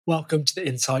Welcome to the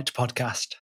Insight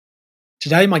podcast.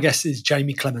 Today, my guest is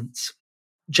Jamie Clements.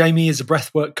 Jamie is a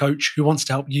breathwork coach who wants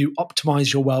to help you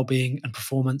optimize your well-being and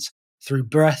performance through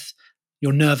breath,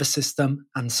 your nervous system,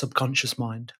 and subconscious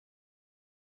mind.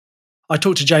 I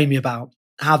talked to Jamie about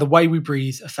how the way we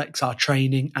breathe affects our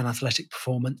training and athletic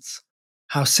performance,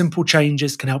 how simple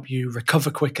changes can help you recover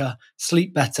quicker,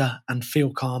 sleep better, and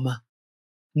feel calmer,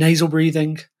 nasal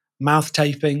breathing, mouth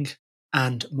taping,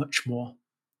 and much more.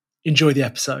 Enjoy the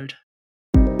episode.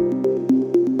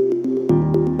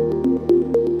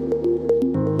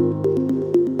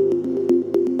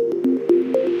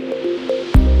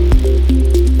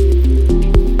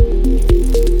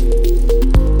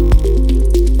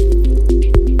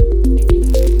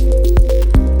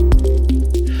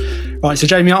 Right, so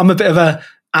Jamie, I'm a bit of an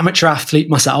amateur athlete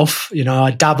myself. You know, I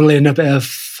dabble in a bit of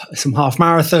some half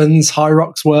marathons, high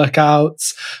rocks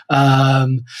workouts, a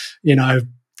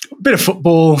bit of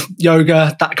football,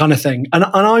 yoga, that kind of thing. And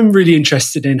I'm really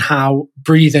interested in how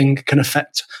breathing can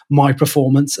affect my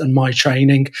performance and my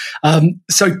training.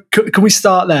 So can we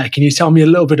start there? Can you tell me a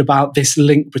little bit about this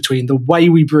link between the way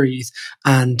we breathe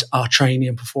and our training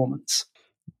and performance?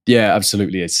 Yeah,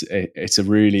 absolutely. It's a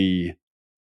really,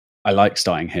 I like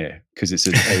starting here because it's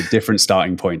a different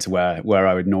starting point to where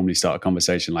I would normally start a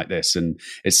conversation like this. And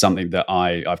it's something that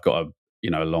I've got a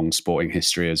long sporting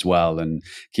history as well, and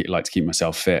like to keep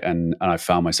myself fit. And I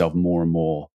found myself more and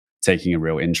more taking a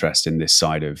real interest in this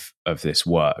side of this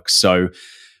work. So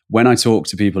when I talk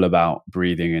to people about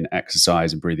breathing and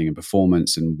exercise and breathing and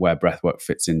performance and where breathwork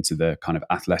fits into the kind of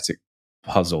athletic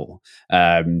puzzle,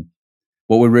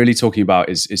 what we're really talking about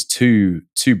is two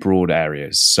broad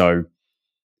areas. So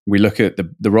we look at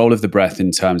the role of the breath in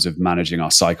terms of managing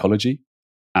our psychology.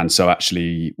 And so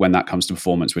actually, when that comes to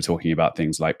performance, we're talking about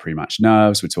things like pre-match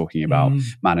nerves, we're talking about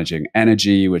managing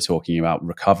energy, we're talking about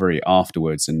recovery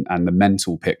afterwards, and the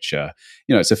mental picture.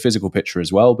 It's a physical picture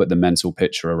as well, but the mental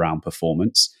picture around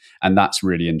performance. And that's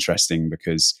really interesting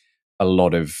because a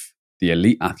lot of the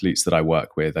elite athletes that I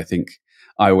work with, I think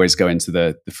I always go into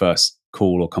the first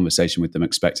call or conversation with them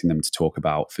expecting them to talk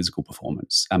about physical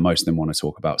performance, and most of them want to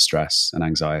talk about stress and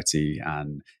anxiety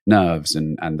and nerves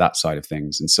and that side of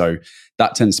things. And so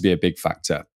that tends to be a big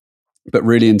factor. But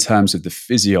really, in terms of the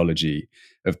physiology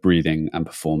of breathing and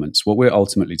performance, what we're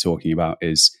ultimately talking about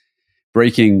is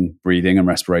breaking breathing and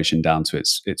respiration down to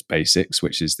its basics,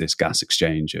 which is this gas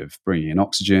exchange of bringing in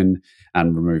oxygen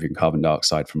and removing carbon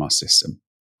dioxide from our system.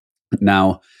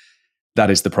 Now, that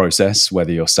is the process,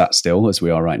 whether you're sat still as we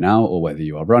are right now, or whether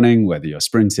you are running, whether you're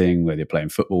sprinting, whether you're playing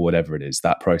football, whatever it is,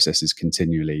 that process is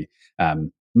continually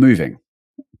moving.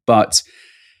 But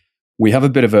we have a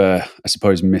bit of a, I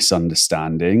suppose,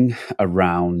 misunderstanding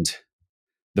around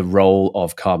the role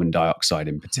of carbon dioxide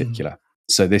in particular.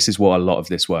 So this is what a lot of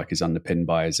this work is underpinned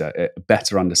by, is a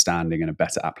better understanding and a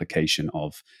better application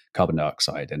of carbon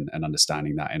dioxide and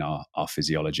understanding that in our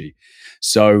physiology.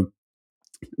 So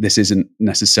this isn't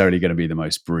necessarily going to be the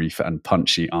most brief and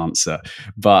punchy answer,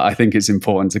 but I think it's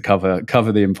important to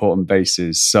cover the important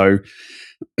bases. So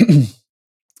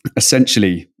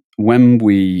essentially, when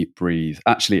we breathe,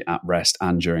 actually at rest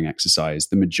and during exercise,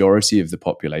 the majority of the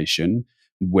population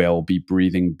will be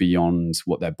breathing beyond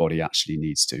what their body actually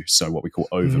needs to. So what we call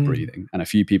overbreathing. And a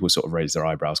few people sort of raise their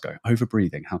eyebrows, go,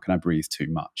 overbreathing, how can I breathe too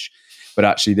much? But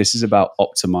actually, this is about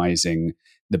optimizing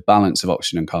the balance of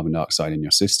oxygen and carbon dioxide in your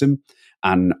system,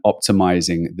 and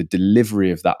optimizing the delivery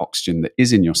of that oxygen that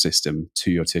is in your system to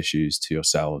your tissues, to your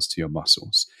cells, to your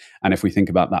muscles. And if we think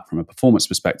about that from a performance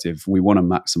perspective, we want to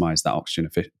maximize that oxygen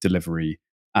delivery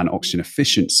and oxygen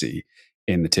efficiency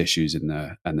in the tissues and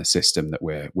the system that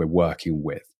we're working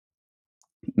with.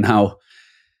 Now,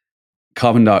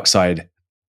 carbon dioxide,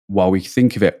 while we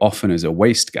think of it often as a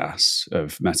waste gas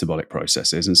of metabolic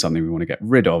processes and something we want to get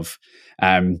rid of,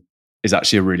 is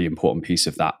actually a really important piece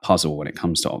of that puzzle when it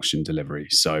comes to oxygen delivery.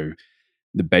 So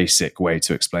the basic way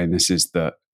to explain this is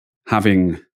that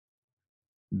having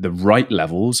the right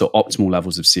levels or optimal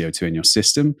levels of CO2 in your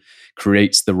system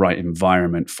creates the right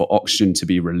environment for oxygen to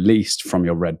be released from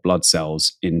your red blood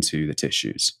cells into the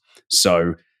tissues.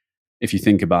 So if you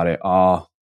think about it, our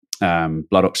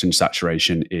blood oxygen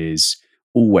saturation is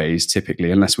always,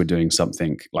 typically, unless we're doing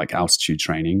something like altitude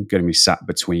training, going to be sat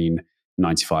between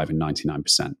 95 and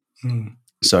 99%.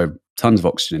 So tons of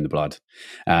oxygen in the blood.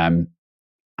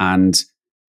 And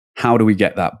how do we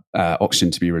get that oxygen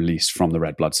to be released from the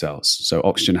red blood cells? So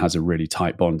oxygen has a really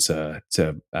tight bond to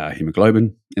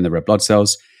hemoglobin in the red blood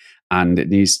cells, and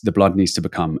the blood needs to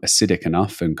become acidic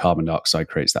enough, and carbon dioxide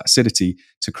creates that acidity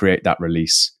to create that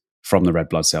release from the red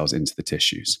blood cells into the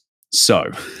tissues.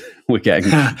 So we're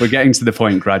getting to the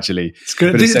point gradually. It's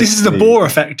good. This is the Bohr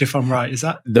effect, if I'm right. Is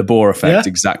that the Bohr effect? Yeah?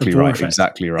 Exactly The Bohr right. effect.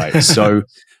 Exactly right. So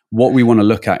what we want to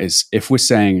look at is if we're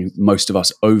saying most of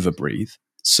us overbreathe,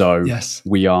 so Yes.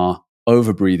 we are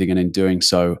overbreathing and in doing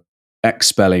so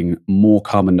expelling more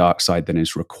carbon dioxide than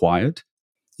is required,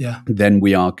 Yeah. then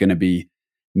we are going to be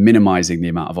minimizing the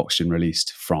amount of oxygen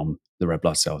released from the red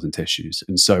blood cells and tissues.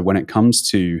 And so when it comes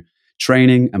to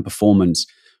training and performance,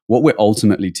 what we're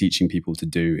ultimately teaching people to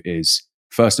do is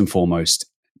first and foremost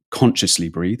consciously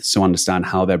breathe, so understand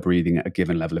how they're breathing at a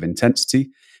given level of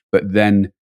intensity, but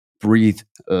then breathe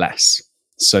less.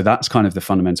 So that's kind of the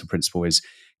fundamental principle is,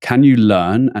 can you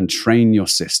learn and train your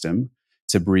system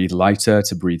to breathe lighter,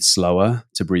 to breathe slower,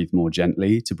 to breathe more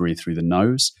gently, to breathe through the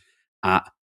nose at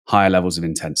higher levels of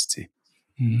intensity?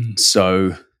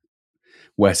 So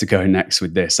where to go next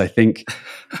with this? I think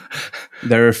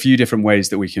there are a few different ways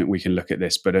that we can look at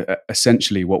this, but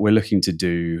essentially what we're looking to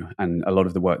do, and a lot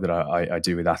of the work that I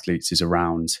do with athletes is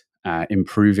around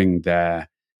improving their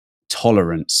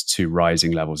tolerance to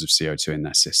rising levels of CO2 in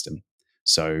their system.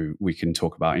 So we can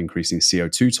talk about increasing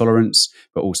CO2 tolerance,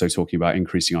 but also talking about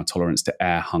increasing our tolerance to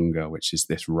air hunger, which is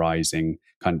this rising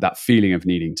kind of that feeling of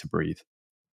needing to breathe.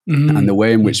 And the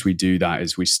way in which we do that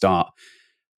is we start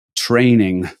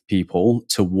training people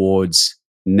towards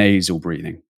nasal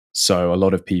breathing. So a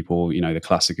lot of people, the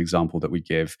classic example that we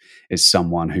give is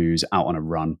someone who's out on a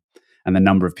run, and the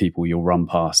number of people you'll run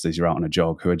past as you're out on a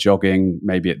jog who are jogging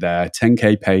maybe at their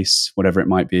 10K pace, whatever it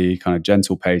might be, kind of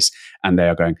gentle pace, and they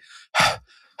are going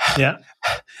yeah,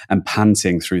 and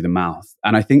panting through the mouth.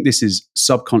 And I think this is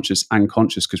subconscious and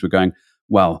conscious because we're going,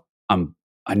 well,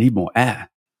 I need more air.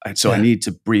 So I need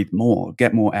to breathe more,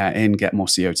 get more air in, get more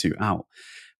CO2 out.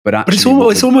 But it's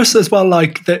almost as well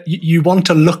like that you want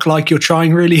to look like you're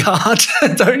trying really hard,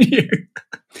 don't you?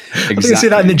 Exactly. I think you see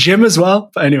that in the gym as well.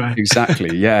 But anyway.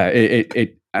 Exactly. Yeah.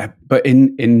 But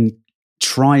in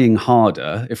trying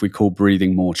harder, if we call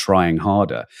breathing more trying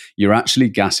harder, you're actually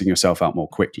gassing yourself out more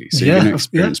quickly. So you're going to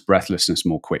experience breathlessness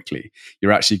more quickly.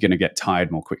 You're actually going to get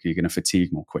tired more quickly. You're going to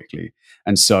fatigue more quickly.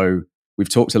 And so we've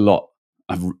talked a lot.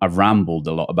 I've rambled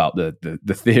a lot about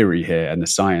the theory here and the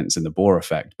science and the Bohr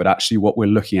effect, but actually what we're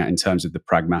looking at in terms of the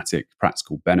pragmatic,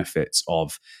 practical benefits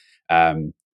of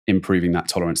improving that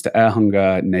tolerance to air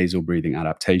hunger, nasal breathing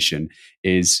adaptation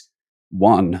is,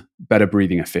 one, better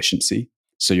breathing efficiency.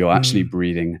 So you're actually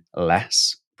breathing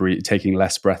less, taking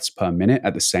less breaths per minute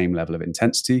at the same level of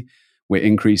intensity. We're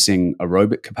increasing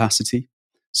aerobic capacity.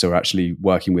 So we're actually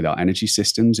working with our energy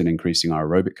systems and increasing our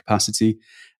aerobic capacity.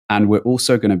 And we're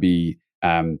also going to be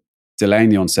delaying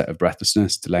the onset of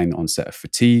breathlessness, delaying the onset of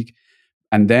fatigue,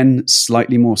 and then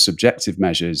slightly more subjective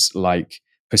measures like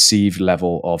perceived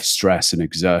level of stress and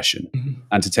exertion.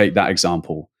 And to take that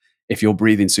example, if you're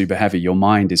breathing super heavy, your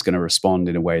mind is going to respond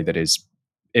in a way that is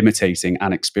imitating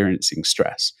and experiencing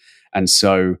stress. And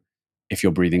so if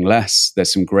you're breathing less,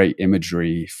 there's some great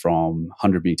imagery from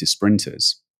 100-meter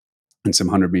sprinters and some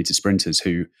 100-meter sprinters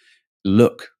who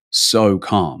look so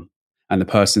calm. And the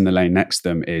person in the lane next to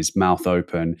them is mouth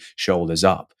open, shoulders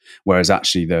up. Whereas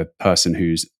actually the person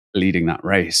who's leading that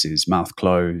race is mouth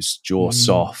closed, jaw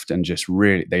soft, and just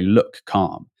really, they look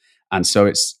calm. And so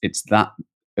it's that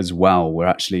as well. We're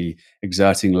actually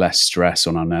exerting less stress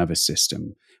on our nervous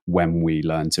system when we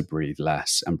learn to breathe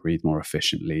less and breathe more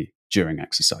efficiently during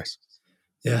exercise.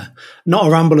 Yeah, not a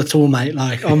ramble at all, mate.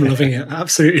 Like, I'm loving it,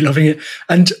 absolutely loving it.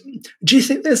 And do you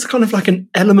think there's kind of like an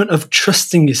element of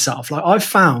trusting yourself? Like, I've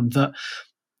found that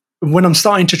when I'm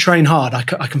starting to train hard, I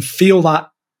can feel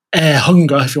that air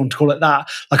hunger, if you want to call it that.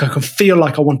 Like, I can feel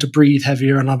like I want to breathe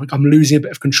heavier, and I'm losing a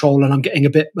bit of control, and I'm getting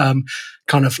a bit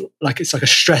kind of like it's like a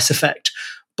stress effect.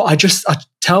 But I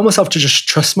tell myself to just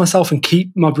trust myself and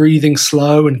keep my breathing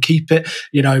slow and keep it,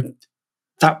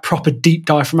 that proper deep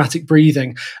diaphragmatic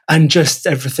breathing, and just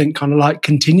everything kind of like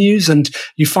continues. And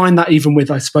you find that even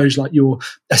with, I suppose, like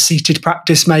a seated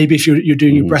practice, maybe if you're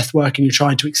doing your breath work and you're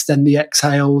trying to extend the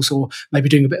exhales, or maybe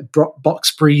doing a bit of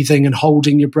box breathing and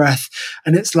holding your breath.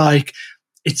 And it's like,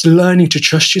 it's learning to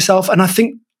trust yourself. And I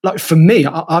think, like, for me,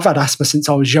 I've had asthma since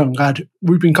I was young. I had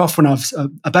whooping cough when I was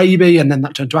a baby, and then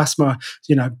that turned to asthma.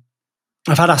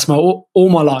 I've had asthma all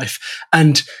my life.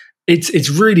 And it's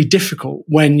really difficult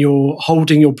when you're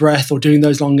holding your breath or doing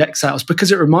those long exhales,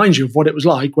 because it reminds you of what it was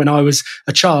like when I was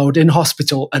a child in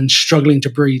hospital and struggling to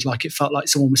breathe. Like, it felt like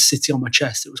someone was sitting on my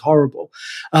chest. It was horrible.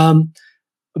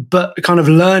 But kind of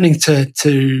learning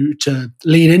to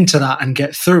lean into that and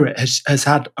get through it has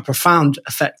had a profound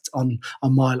effect on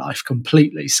my life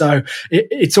completely. So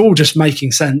it's all just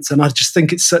making sense. And I just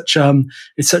think it's such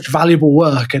valuable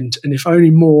work. And if only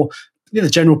more, the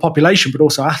general population, but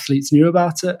also athletes, knew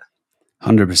about it.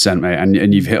 100%, mate.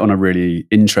 And you've hit on a really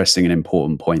interesting and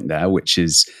important point there, which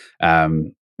is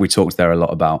we talked there a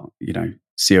lot about,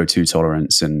 CO2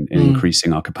 tolerance and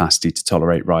increasing our capacity to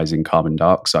tolerate rising carbon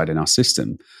dioxide in our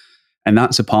system. And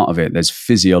that's a part of it. There's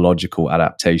physiological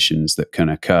adaptations that can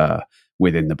occur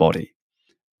within the body.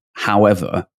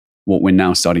 However, what we're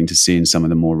now starting to see in some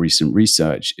of the more recent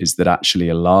research is that actually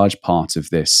a large part of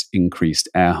this increased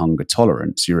air hunger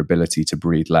tolerance, your ability to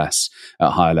breathe less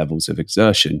at higher levels of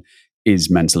exertion, is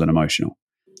mental and emotional.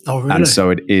 Oh, really? And so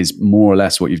it is more or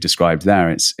less what you've described there.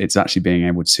 It's actually being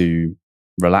able to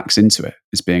relax into it.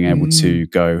 It's being able to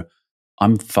go,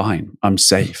 I'm fine, I'm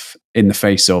safe in the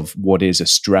face of what is a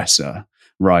stressor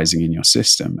rising in your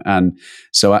system. And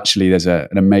so actually there's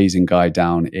an amazing guy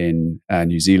down in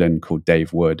New Zealand called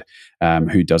Dave Wood,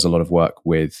 who does a lot of work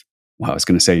with, I was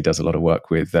going to say he does a lot of work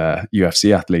with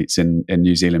UFC athletes in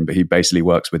New Zealand, but he basically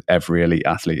works with every elite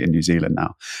athlete in New Zealand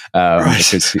now,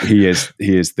 because he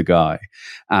is the guy.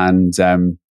 And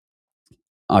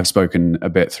I've spoken a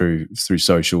bit through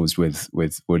socials with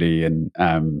Woody,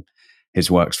 and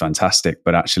his work's fantastic.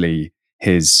 But actually,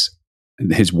 his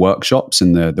workshops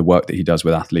and the work that he does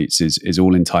with athletes is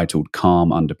all entitled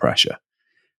 "Calm Under Pressure,"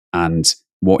 and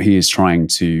what he is trying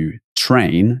to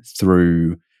train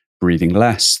through breathing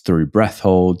less, through breath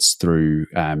holds, through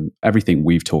everything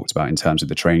we've talked about in terms of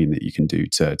the training that you can do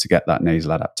to get that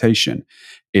nasal adaptation,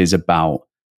 is about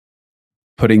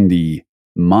putting the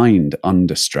mind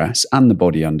under stress and the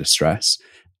body under stress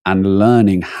and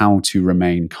learning how to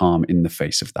remain calm in the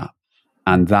face of that.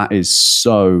 And that is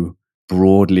so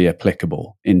broadly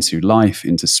applicable into life,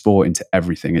 into sport, into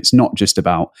everything. It's not just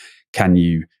about, can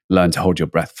you learn to hold your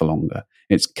breath for longer?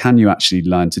 It's, can you actually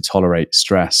learn to tolerate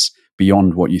stress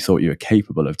beyond what you thought you were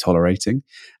capable of tolerating?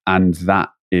 And that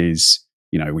is,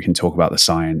 we can talk about the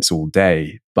science all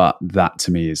day, but that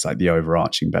to me is like the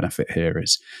overarching benefit here,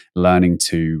 is learning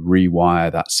to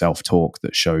rewire that self-talk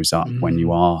that shows up when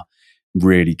you are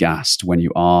really gassed, when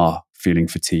you are feeling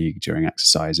fatigued during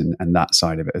exercise, and that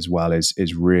side of it as well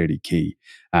is really key.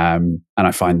 And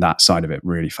I find that side of it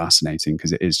really fascinating,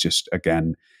 because it is just,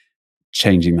 again,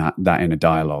 changing that inner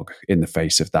dialogue in the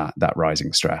face of that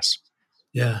rising stress.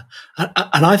 Yeah.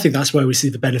 And I think that's where we see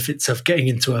the benefits of getting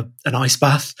into an ice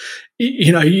bath.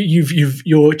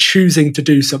 You're choosing to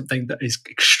do something that is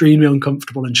extremely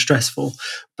uncomfortable and stressful.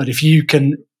 But if you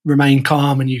can remain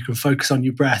calm and you can focus on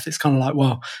your breath, it's kind of like,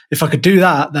 well, if I could do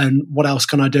that, then what else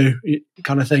can I do?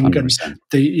 Kind of thing. 100%.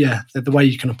 And the way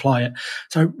you can apply it.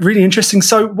 So really interesting.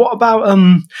 So what about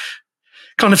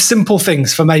kind of simple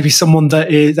things for maybe someone that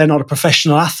they're not a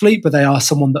professional athlete, but they are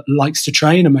someone that likes to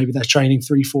train, and maybe they're training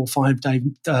 3, 4, 5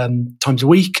 times a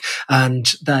week,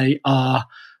 and they are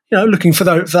looking for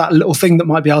that little thing that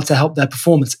might be able to help their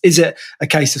performance. Is it a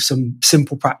case of some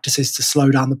simple practices to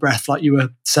slow down the breath, like you were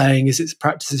saying? Is it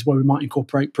practices where we might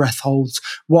incorporate breath holds?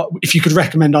 What, if you could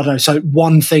recommend, I don't know, so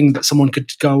one thing that someone could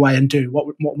go away and do,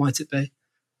 what might it be?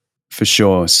 For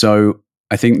sure. So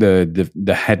I think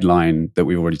the headline that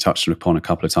we already touched upon a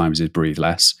couple of times is breathe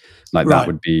less. Like that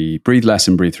would be breathe less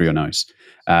and breathe through your nose.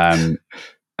 And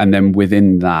then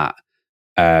within that,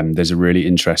 there's a really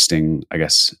interesting, I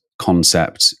guess,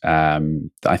 concept that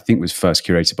I think was first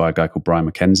curated by a guy called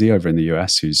Brian McKenzie over in the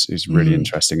US, who's really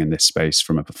interesting in this space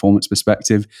from a performance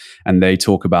perspective. And they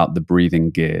talk about the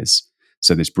breathing gears.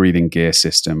 So this breathing gear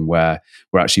system, where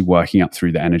we're actually working up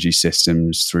through the energy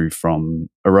systems, through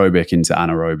from aerobic into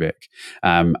anaerobic.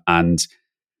 And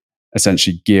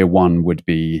essentially gear 1 would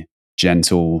be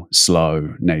gentle,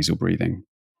 slow nasal breathing.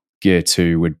 Gear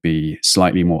 2 would be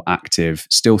slightly more active,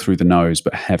 still through the nose,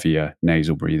 but heavier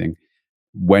nasal breathing.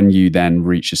 When you then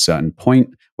reach a certain point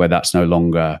where that's no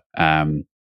longer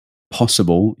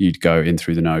possible, you'd go in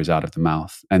through the nose, out of the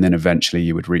mouth. And then eventually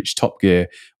you would reach top gear,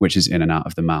 which is in and out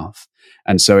of the mouth.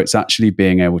 And so it's actually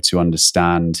being able to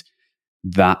understand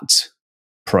that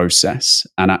process.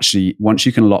 And actually, once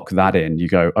you can lock that in, you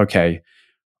go, okay,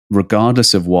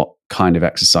 regardless of what kind of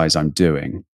exercise I'm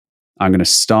doing, I'm going to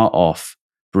start off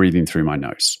breathing through my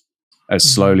nose as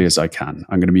slowly as I can.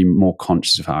 I'm going to be more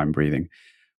conscious of how I'm breathing.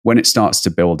 When it starts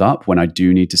to build up, when I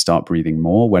do need to start breathing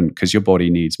more, because your body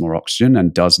needs more oxygen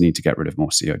and does need to get rid of more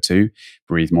CO2,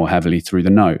 breathe more heavily through the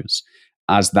nose.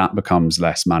 As that becomes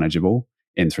less manageable,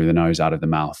 in through the nose, out of the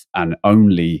mouth, and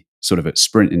only sort of at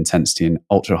sprint intensity and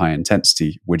ultra high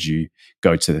intensity would you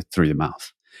go through the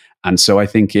mouth. And so I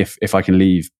think if I can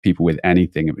leave people with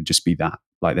anything, it would just be that.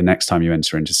 Like the next time you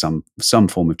enter into some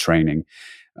form of training,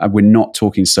 we're not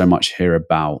talking so much here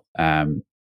about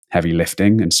heavy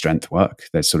lifting and strength work.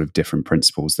 There's sort of different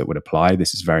principles that would apply.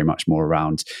 This is very much more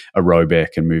around aerobic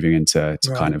and moving into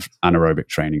kind of anaerobic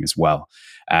training as well.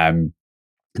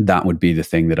 that would be the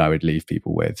thing that I would leave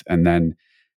people with. And then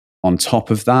on top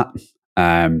of that,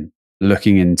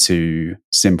 looking into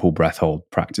simple breath hold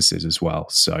practices as well.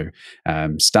 So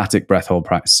static breath hold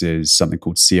practices, something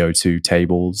called CO2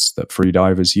 tables that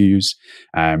freedivers use,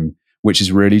 which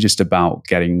is really just about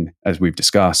getting, as we've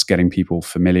discussed, getting people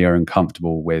familiar and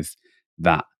comfortable with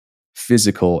that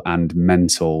physical and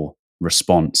mental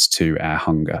response to air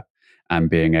hunger, and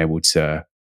being able to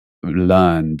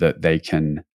learn that they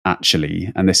can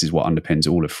actually, and this is what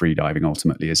underpins all of freediving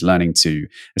ultimately, is learning to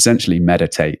essentially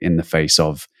meditate in the face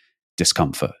of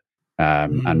discomfort,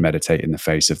 and meditate in the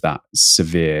face of that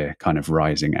severe kind of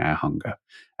rising air hunger.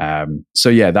 So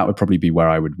yeah, that would probably be where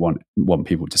I would want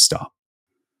people to start.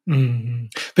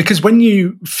 Because when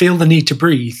you feel the need to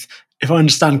breathe, if I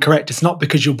understand correct, it's not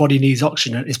because your body needs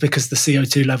oxygen, it's because the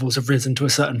CO2 levels have risen to a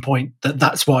certain point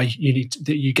that's why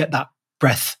you get that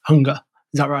breath hunger.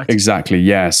 Is that right? Exactly.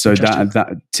 Yeah. So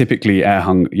that typically air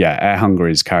hunger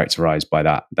is characterized by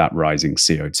that rising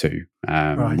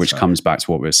CO2, which comes back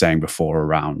to what we were saying before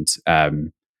around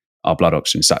our blood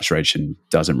oxygen saturation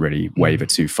doesn't really waver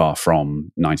too far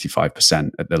from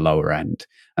 95% at the lower end,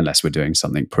 unless we're doing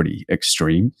something pretty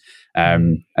extreme.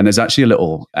 And there's actually a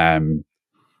little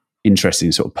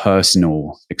interesting sort of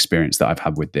personal experience that I've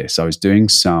had with this. I was doing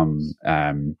some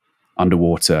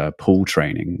underwater pool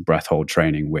training, breath hold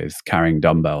training with carrying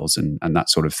dumbbells and that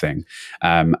sort of thing.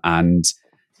 And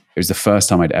it was the first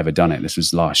time I'd ever done it. This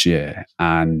was last year.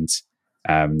 And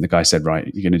the guy said, right,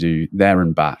 you're going to do there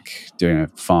and back, doing a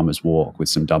farmer's walk with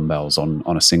some dumbbells on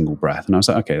a single breath. And I was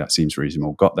like, okay, that seems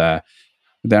reasonable. Got there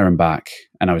and back,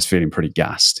 and I was feeling pretty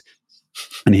gassed.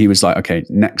 And he was like, okay,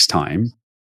 next time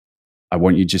I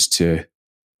want you just to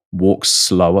walk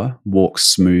slower, walk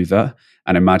smoother,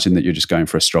 and imagine that you're just going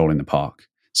for a stroll in the park.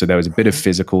 So there was a bit of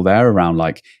physical there around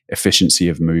like efficiency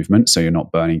of movement. So you're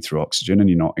not burning through oxygen and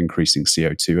you're not increasing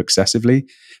CO2 excessively,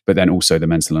 but then also the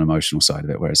mental and emotional side of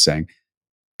it, where it's saying,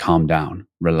 calm down,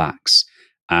 relax.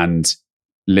 And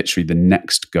literally the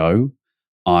next go,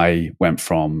 I went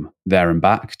from there and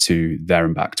back to there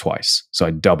and back twice. So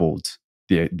I doubled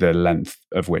the length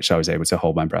of which I was able to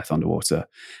hold my breath underwater.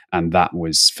 And that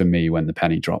was for me when the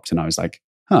penny dropped, and I was like,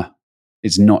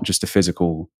 it's not just a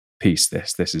physical piece.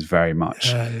 This is very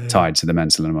much tied to the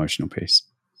mental and emotional piece.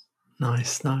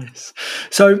 Nice.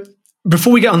 So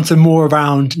before we get on to more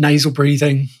around nasal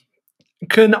breathing,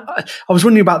 I was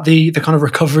wondering about the kind of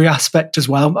recovery aspect as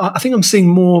well. I think I'm seeing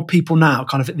more people now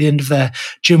kind of at the end of their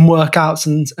gym workouts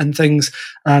and things,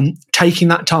 taking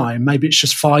that time, maybe it's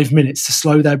just 5 minutes to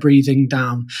slow their breathing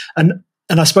down.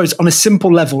 And I suppose on a simple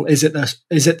level, is it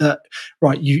that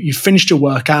right, you finished your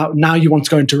workout, now you want to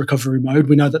go into recovery mode.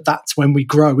 We know that that's when we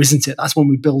grow, isn't it? That's when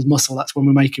we build muscle. That's when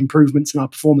we make improvements in our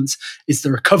performance, is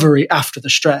the recovery after the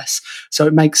stress. So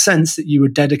it makes sense that you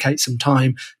would dedicate some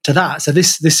time to that. So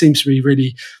this seems to be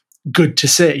really good to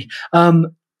see.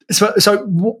 So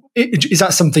is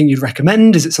that something you'd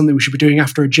recommend? Is it something we should be doing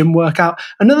after a gym workout?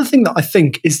 Another thing that I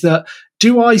think is that,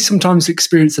 do I sometimes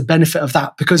experience the benefit of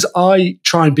that? Because I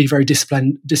try and be very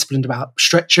disciplined about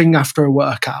stretching after a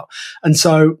workout. And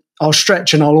so I'll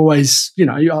stretch and I'll always,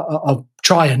 I'll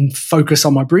try and focus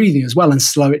on my breathing as well and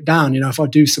slow it down. If I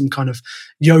do some kind of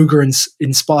yoga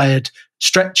inspired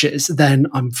stretches, then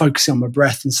I'm focusing on my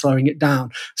breath and slowing it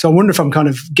down. So I wonder if I'm kind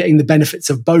of getting the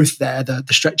benefits of both there, the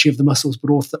stretching of the muscles,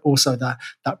 but also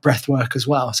that breath work as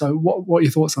well. So what are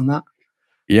your thoughts on that?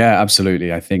 Yeah,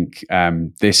 absolutely. I think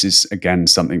this is, again,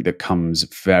 something that comes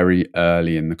very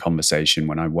early in the conversation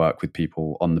when I work with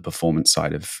people on the performance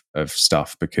side of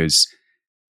stuff, because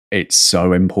it's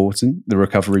so important, the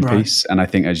recovery piece. And I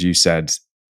think, as you said,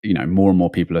 more and more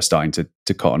people are starting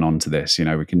to cotton on to this.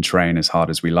 We can train as hard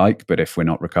as we like, but if we're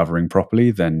not recovering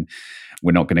properly, then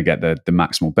we're not going to get the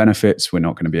maximal benefits. We're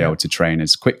not going to be able to train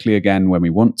as quickly again when we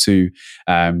want to.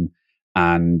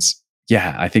 And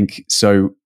yeah, I think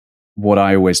so. What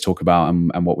I always talk about,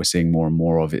 and what we're seeing more and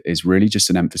more of, it is really just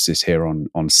an emphasis here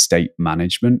on state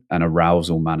management and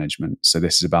arousal management. So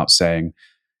this is about saying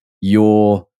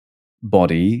your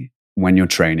body, when you're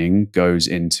training, goes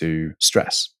into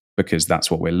stress, because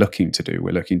that's what we're looking to do.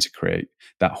 We're looking to create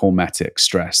that hormetic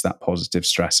stress, that positive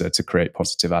stressor, to create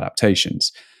positive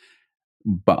adaptations.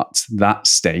 But that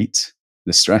state,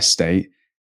 the stress state,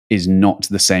 is not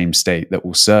the same state that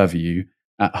will serve you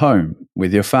at home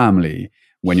with your family,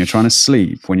 when you're trying to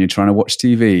sleep, when you're trying to watch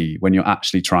TV, when you're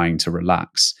actually trying to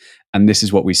relax. And this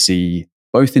is what we see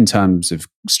both in terms of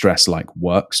stress like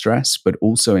work stress, but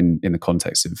also in the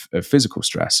context of physical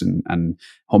stress and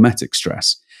hormetic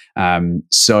stress.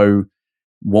 So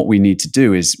what we need to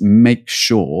do is make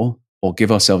sure or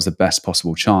give ourselves the best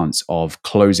possible chance of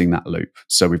closing that loop.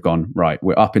 So we've gone, right,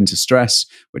 we're up into stress,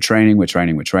 we're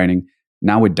training.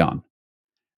 Now we're done.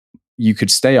 You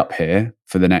could stay up here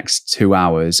for the next 2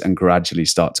 hours and gradually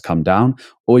start to come down,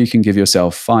 or you can give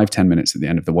yourself 5-10 minutes at the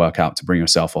end of the workout to bring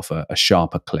yourself off a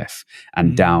sharper cliff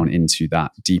and down into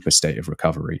that deeper state of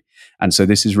recovery. And so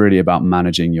this is really about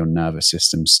managing your nervous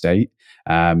system state,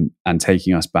 and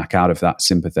taking us back out of that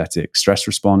sympathetic stress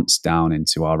response down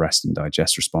into our rest and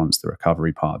digest response, the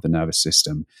recovery part of the nervous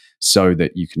system, so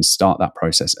that you can start that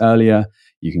process earlier.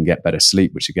 You can get better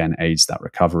sleep, which again aids that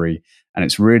recovery. And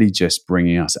it's really just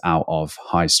bringing us out of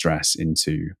high stress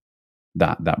into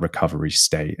that recovery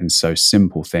state. And so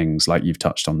simple things like you've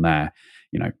touched on there,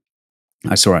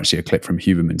 I saw actually a clip from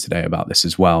Huberman today about this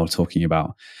as well, talking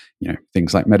about,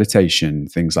 things like meditation,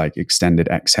 things like extended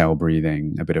exhale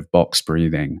breathing, a bit of box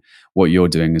breathing. What you're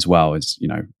doing as well is,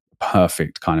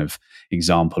 perfect kind of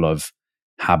example of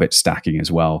habit stacking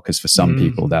as well. Because for some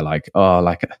people, they're like,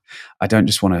 I don't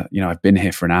just want to, I've been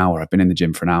here for an hour, I've been in the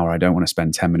gym for an hour, I don't want to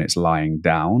spend 10 minutes lying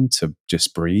down to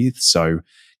just breathe. So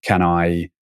can I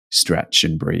stretch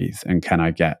and breathe, and can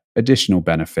I get additional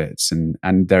benefits?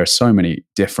 And there are so many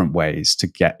different ways to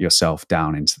get yourself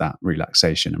down into that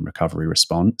relaxation and recovery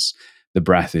response. The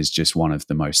breath is just one of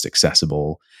the most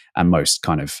accessible and most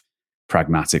kind of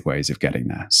pragmatic ways of getting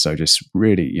there. So just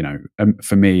really,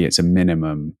 for me, it's a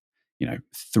minimum,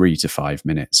 3 to 5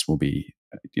 minutes will be,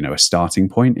 a starting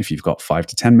point. If you've got 5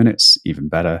 to 10 minutes, even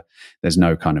better. There's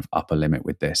no kind of upper limit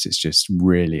with this. It's just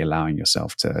really allowing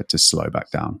yourself to slow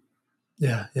back down.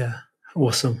 Yeah.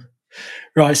 Awesome.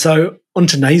 Right. So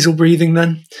onto nasal breathing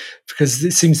then, because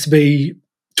it seems to be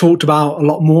talked about a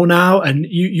lot more now. And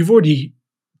you've already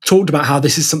talked about how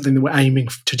this is something that we're aiming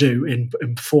to do in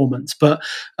performance, but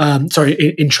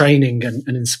in training and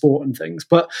in sport and things.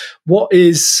 But why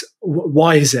is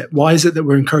it that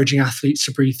we're encouraging athletes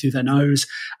to breathe through their nose?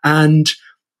 And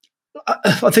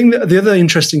I think that the other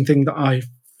interesting thing that I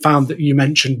found that you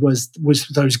mentioned was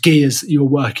those gears that you're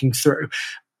working through.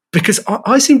 Because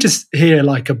I seem to hear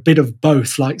like a bit of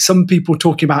both. Like some people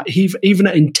talking about even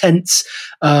at intense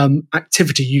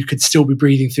activity, you could still be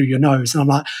breathing through your nose. And I'm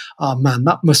like, oh man,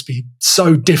 that must be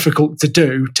so difficult to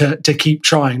do, to keep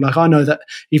trying. Like I know that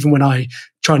even when I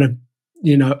try to,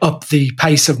 up the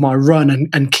pace of my run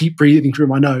and keep breathing through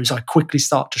my nose, I quickly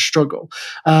start to struggle.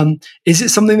 Is it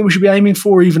something that we should be aiming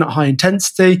for even at high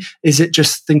intensity? Is it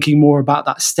just thinking more about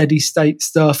that steady state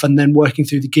stuff and then working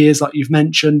through the gears like you've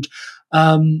mentioned?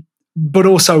 But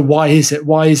also, why is it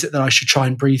that I should try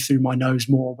and breathe through my nose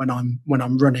more when I'm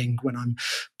running, when I'm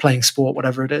playing sport,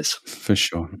 whatever it is? For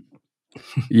sure.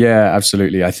 Yeah,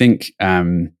 absolutely. I think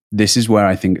this is where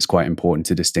I think it's quite important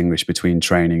to distinguish between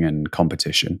training and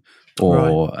competition,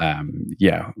 or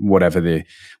right.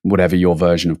 Whatever your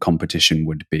version of competition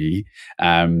would be.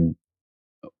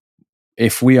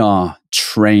 If we are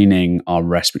training our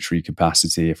respiratory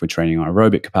capacity, if we're training our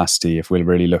aerobic capacity, if we're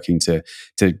really looking to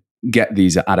get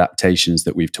these adaptations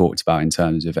that we've talked about in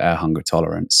terms of air hunger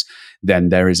tolerance, then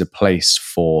there is a place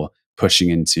for pushing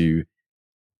into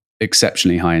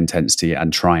exceptionally high intensity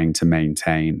and trying to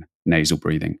maintain nasal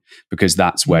breathing, because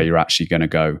that's where you're actually going to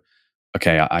go,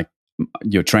 okay,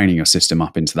 you're training your system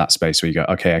up into that space where you go,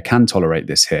 okay, I can tolerate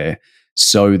this here,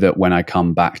 so that when I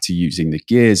come back to using the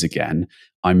gears again,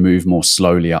 I move more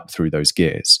slowly up through those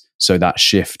gears. So that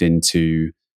shift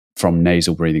from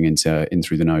nasal breathing in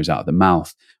through the nose, out of the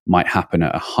mouth, might happen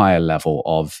at a higher level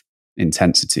of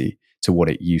intensity to what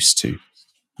it used to.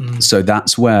 So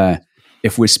that's where,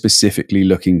 if we're specifically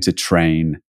looking to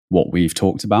train what we've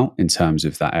talked about in terms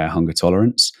of that air hunger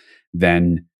tolerance,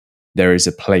 then there is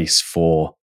a place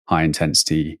for high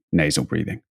intensity nasal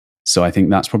breathing. So I think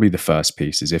that's probably the first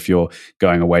piece, is if you're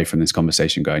going away from this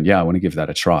conversation going, yeah, I want to give that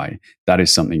a try, that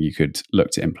is something you could look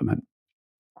to implement.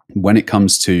 When it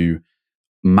comes to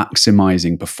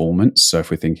maximizing performance, so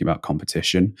if we're thinking about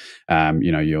competition,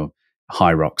 your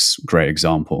high rocks, great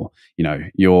example.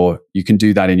 You can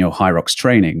do that in your high rocks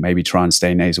training. Maybe try and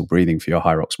stay nasal breathing for your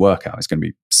high rocks workout. It's going to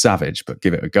be savage, but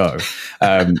give it a go.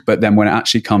 But then when it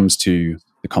actually comes to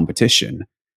the competition,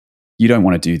 you don't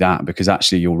want to do that, because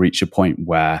actually you'll reach a point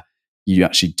where you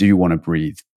actually do want to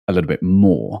breathe a little bit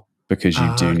more, because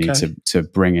you do need to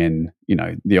bring in,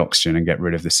 the oxygen and get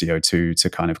rid of the CO2 to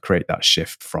kind of create that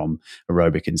shift from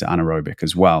aerobic into anaerobic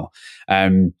as well.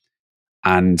 And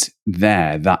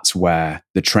that's where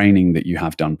the training that you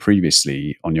have done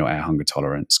previously on your air hunger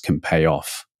tolerance can pay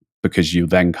off, because you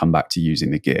then come back to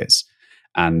using the gears.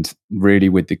 And really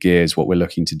with the gears, what we're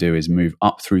looking to do is move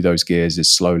up through those gears as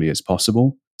slowly as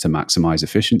possible to maximize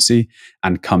efficiency,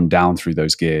 and come down through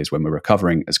those gears when we're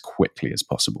recovering as quickly as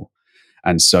possible.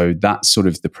 And so that's sort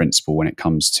of the principle when it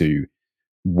comes to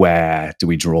where do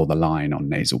we draw the line on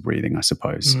nasal breathing, I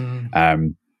suppose.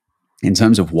 In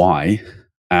terms of why,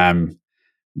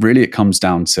 really it comes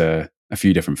down to a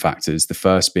few different factors. The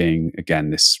first being,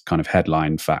 again, this kind of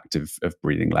headline fact of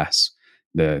breathing less.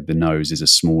 The nose is a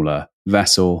smaller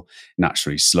vessel,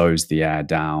 naturally slows the air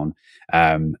down.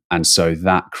 And so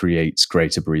that creates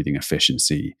greater breathing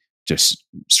efficiency just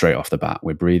straight off the bat.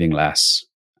 We're breathing less,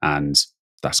 and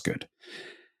that's good.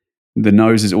 The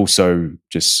nose is also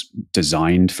just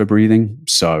designed for breathing.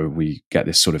 So we get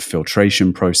this sort of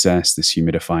filtration process, this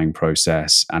humidifying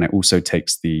process, and it also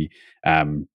takes the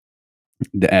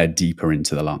air deeper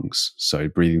into the lungs. So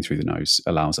breathing through the nose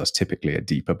allows us typically a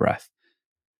deeper breath.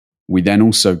 We then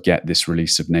also get this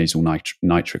release of nasal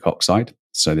nitric oxide.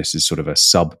 So this is sort of a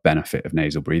sub-benefit of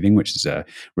nasal breathing, which is a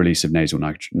release of nasal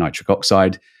nitric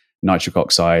oxide. Nitric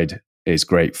oxide is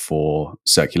great for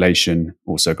circulation,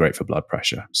 also great for blood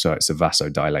pressure. So it's a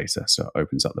vasodilator. So it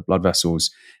opens up the blood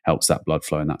vessels, helps that blood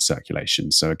flow and that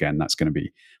circulation. So again, that's going to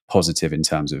be positive in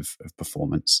terms of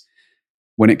performance.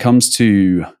 When it comes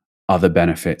to other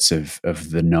benefits of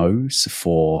the nose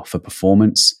for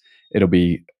performance, it'll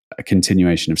be a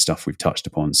continuation of stuff we've touched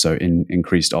upon. So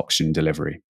increased oxygen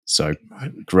delivery. So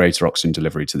greater oxygen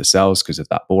delivery to the cells because of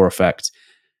that Bohr effect.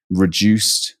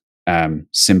 Reduced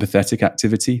sympathetic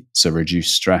activity, so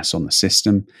reduced stress on the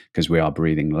system because we are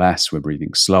breathing less, we're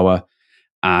breathing slower.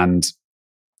 And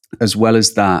as well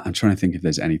as that, I'm trying to think if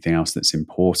there's anything else that's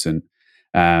important.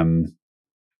 I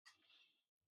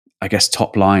guess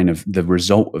top line of the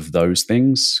result of those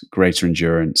things, greater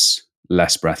endurance,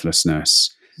 less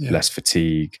breathlessness, less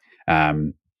fatigue.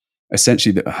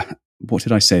 Essentially, what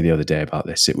did I say the other day about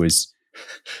this? It was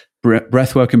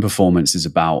breathwork and performance is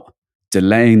about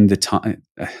delaying the time,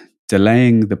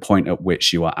 delaying the point at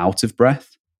which you are out of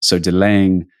breath. So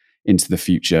delaying into the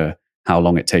future how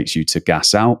long it takes you to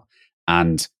gas out,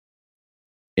 and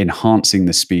enhancing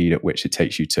the speed at which it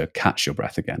takes you to catch your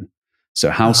breath again. So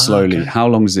how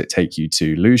long does it take you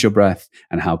to lose your breath,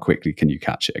 and how quickly can you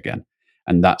catch it again?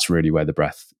 And that's really where the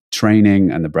breath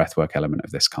training and the breathwork element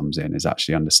of this comes in, is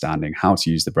actually understanding how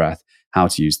to use the breath, how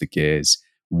to use the gears,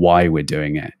 why we're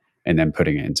doing it, and then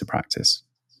putting it into practice.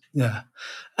 Yeah.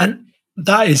 And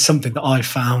that is something that I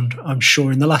found, I'm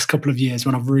sure, in the last couple of years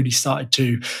when I've really started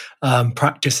to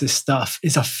practice this stuff,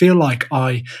 is I feel like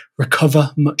I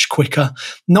recover much quicker,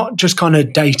 not just kind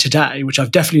of day to day, which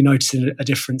I've definitely noticed a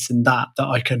difference in that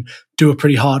I can do a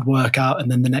pretty hard workout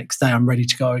and then the next day I'm ready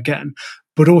to go again.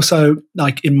 But also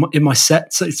like in my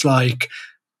sets, it's like,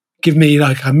 give me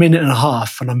like a minute and a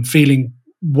half and I'm feeling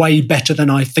way better than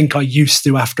I think I used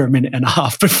to after a minute and a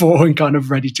half before and kind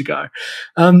of ready to go.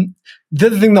 The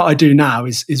other thing that I do now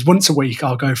is once a week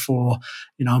I'll go for,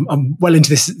 I'm well into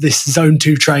this zone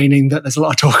 2 training that there's a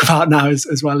lot of talk about now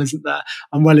as well, isn't there?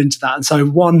 I'm well into that. And so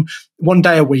one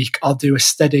day a week I'll do a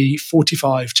steady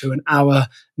 45 to an hour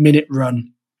minute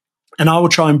run, and I will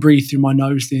try and breathe through my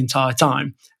nose the entire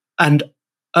time. And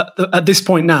at this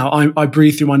point now, I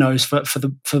breathe through my nose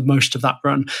for most of that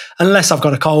run, unless I've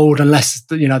got a cold, unless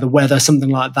the weather, something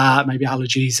like that, maybe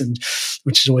allergies, and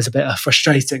which is always a bit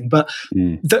frustrating. But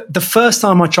the first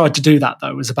time I tried to do that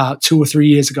though was about 2 or 3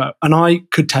 years ago, and I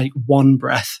could take one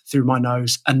breath through my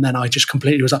nose, and then I just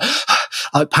completely was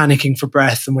like panicking for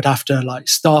breath, and would have to like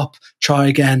stop, try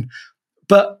again.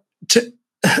 But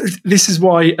this is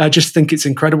why I just think it's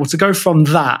incredible to go from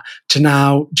that to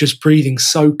now just breathing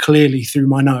so clearly through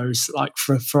my nose, like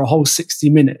for a whole 60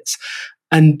 minutes,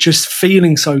 and just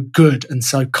feeling so good and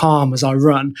so calm as I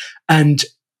run. And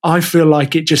I feel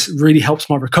like it just really helps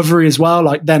my recovery as well.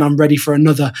 Like then I'm ready for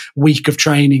another week of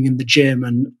training in the gym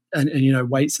and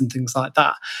weights and things like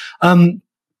that.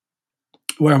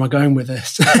 Where am I going with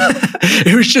this?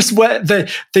 It was just where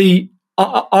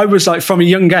I was like, from a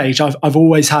young age, I've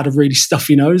always had a really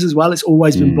stuffy nose as well. It's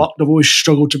always been blocked. I've always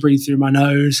struggled to breathe through my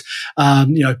nose.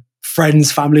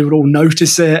 Friends, family would all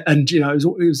notice it. And, it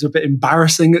was a bit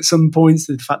embarrassing at some points,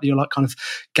 the fact that you're like kind of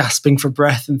gasping for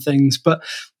breath and things. But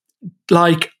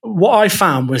like what I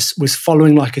found was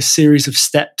following like a series of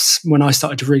steps when I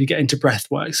started to really get into breath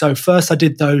work. So first I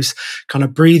did those kind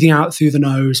of breathing out through the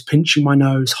nose, pinching my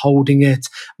nose, holding it,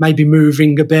 maybe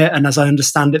moving a bit. And as I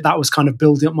understand it, that was kind of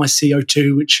building up my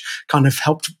CO2, which kind of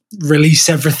helped release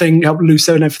everything, helped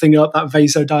loosen everything up, that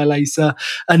vasodilator.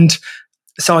 And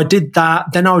so I did that.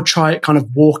 Then I would try it kind of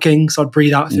walking. So I'd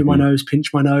breathe out through my nose,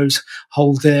 pinch my nose,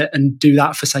 hold it, and do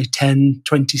that for say 10,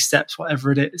 20 steps,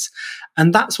 whatever it is.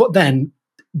 And that's what then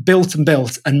built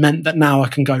and meant that now I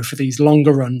can go for these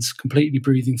longer runs, completely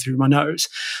breathing through my nose.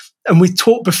 And we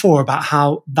talked before about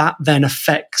how that then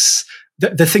affects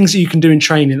the things that you can do in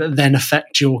training that then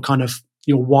affect your kind of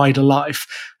your wider life.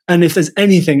 And if there's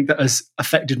anything that has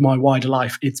affected my wider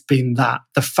life, it's been that.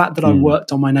 The fact that I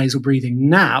worked on my nasal breathing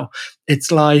now,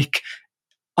 it's like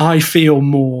I feel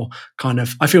more calm.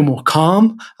 I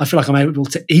feel like I'm able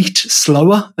to eat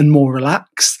slower and more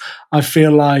relaxed. I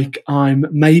feel like I'm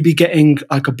maybe getting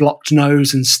like a blocked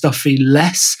nose and stuffy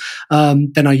less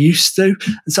than I used to.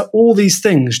 And so all these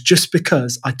things, just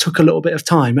because I took a little bit of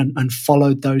time and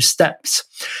followed those steps.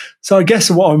 So I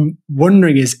guess what I'm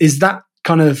wondering is that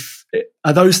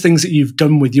are those things that you've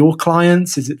done with your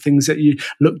clients? Is it things that you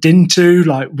looked into?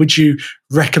 Like, would you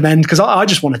recommend? Because I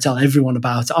just want to tell everyone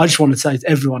about it. I just want to say to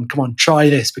everyone, come on, try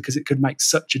this, because it could make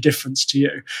such a difference to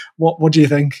you. What do you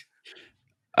think?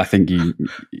 I think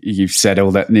you've said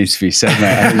all that needs to be said,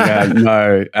 mate. I think,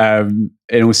 no,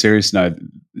 in all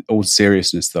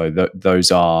seriousness, though,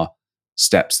 those are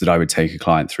steps that I would take a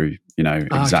client through.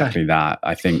 Exactly that.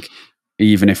 I think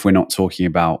even if we're not talking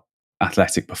about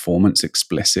athletic performance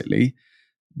explicitly,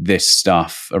 this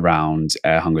stuff around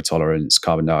air hunger tolerance,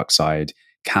 carbon dioxide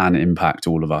can impact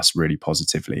all of us really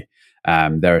positively.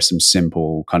 There are some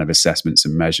simple kind of assessments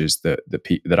and measures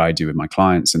that I do with my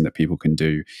clients and that people can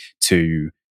do to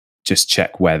just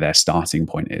check where their starting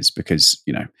point is, because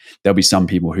there'll be some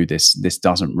people who this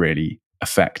doesn't really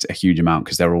affect a huge amount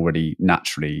because they're already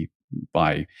naturally,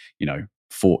 by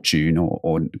fortune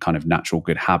or kind of natural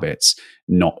good habits,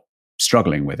 not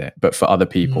struggling with it. But for other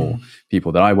people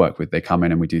that I work with, they come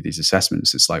in and we do these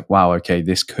assessments. It's like, wow, okay,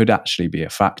 this could actually be a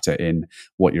factor in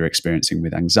what you're experiencing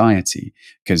with anxiety.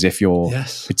 Because if you're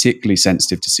particularly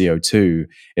sensitive to CO2,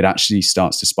 it actually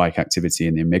starts to spike activity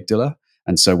in the amygdala.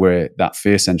 And so that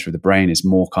fear center of the brain is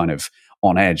more kind of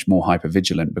on edge, more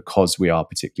hypervigilant, because we are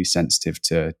particularly sensitive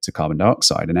to carbon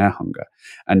dioxide and air hunger.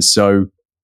 And so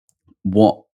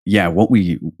what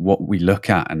we look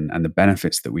at and the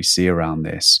benefits that we see around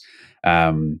this,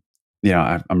 I'm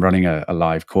running a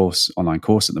live online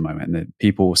course at the moment,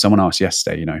 and someone asked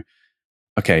yesterday,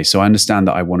 okay, so I understand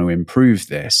that I want to improve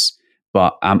this,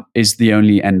 but is the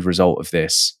only end result of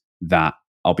this that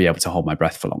I'll be able to hold my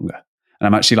breath for longer? And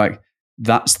I'm actually like,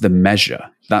 that's the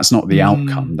measure. That's not the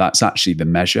outcome. That's actually the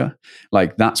measure.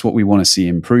 Like, that's what we want to see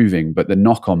improving. But the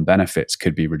knock-on benefits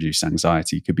could be reduced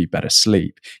anxiety, could be better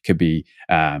sleep, could be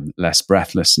less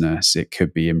breathlessness. It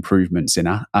could be improvements in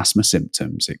asthma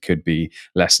symptoms. It could be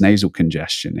less nasal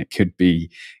congestion. It could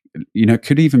be, it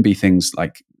could even be things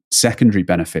like secondary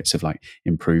benefits of like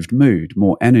improved mood,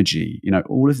 more energy,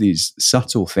 all of these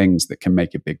subtle things that can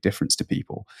make a big difference to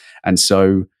people. And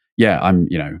so, I'm,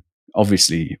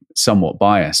 obviously somewhat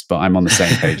biased, but I'm on the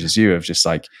same page as you, of just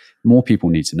like, more people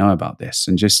need to know about this,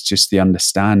 and just the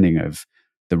understanding of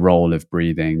the role of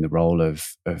breathing, the role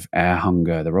of air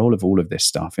hunger, the role of all of this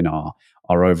stuff in our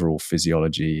overall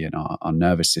physiology and our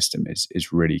nervous system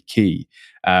is really key.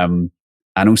 And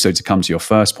also, to come to your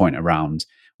first point around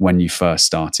when you first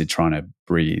started trying to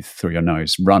breathe through your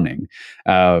nose running,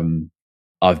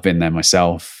 I've been there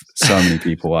myself. So many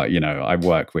people I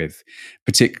work with,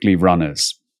 particularly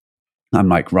runners. I'm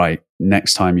like, right,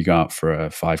 next time you go out for a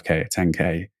 5K, a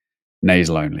 10K,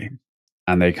 nasal only.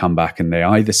 And they come back and they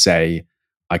either say,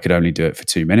 I could only do it for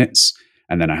 2 minutes,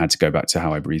 and then I had to go back to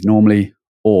how I breathe normally.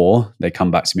 Or they come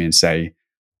back to me and say,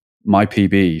 my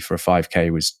PB for a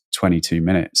 5K was 22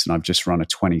 minutes and I've just run a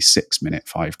 26-minute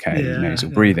 5K nasal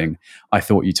breathing. I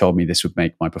thought you told me this would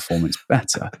make my performance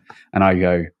better. And I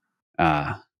go,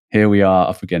 here we are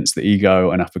up against the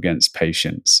ego and up against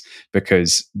patience,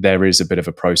 because there is a bit of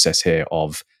a process here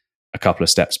of a couple of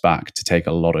steps back to take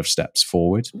a lot of steps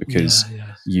forward, because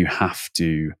you have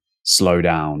to slow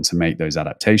down to make those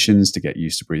adaptations, to get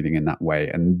used to breathing in that way.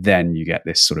 And then you get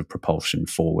this sort of propulsion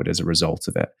forward as a result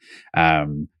of it.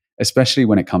 Especially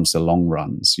when it comes to long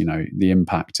runs, the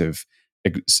impact of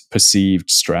perceived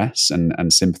stress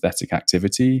and sympathetic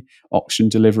activity, oxygen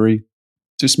delivery,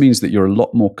 just means that you're a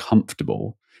lot more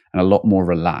comfortable and a lot more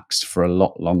relaxed for a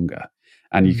lot longer.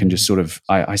 And you can just sort of,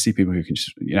 I see people who can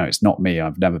just, it's not me,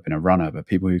 I've never been a runner, but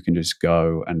people who can just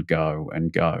go and go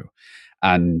and go.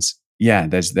 And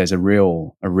there's a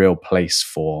real place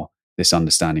for this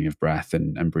understanding of breath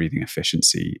and breathing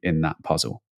efficiency in that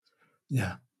puzzle.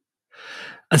 Yeah.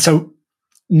 And so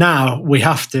now we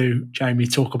have to, Jamie,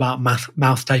 talk about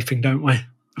mouth taping, don't we?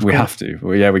 We have to.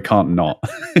 Well, we can't not.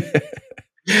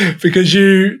 Because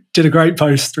you did a great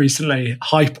post recently,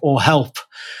 hype or help.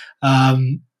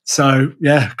 So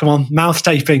come on, mouth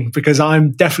taping, because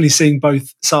I'm definitely seeing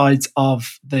both sides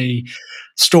of the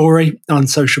story on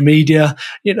social media.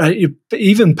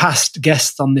 Even past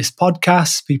guests on this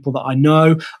podcast, people that I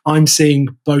know, I'm seeing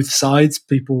both sides.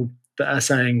 People that are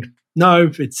saying,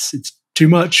 no, it's too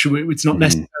much, it's not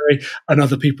necessary, and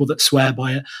other people that swear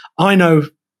by it. I know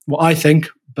what I think,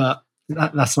 but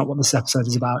that's not what this episode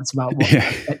is about. It's about what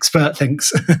the expert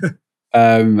thinks.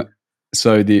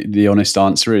 So the honest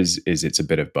answer is it's a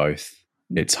bit of both.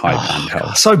 It's hype and health.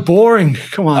 God, so boring.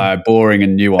 Come on. Boring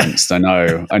and nuanced. I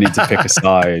know. I need to pick a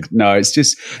side. No,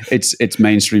 it's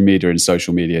mainstream media and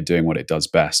social media doing what it does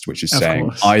best, which is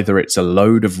saying either it's a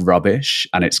load of rubbish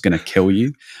and it's going to kill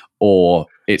you, or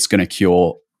it's going to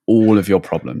cure all of your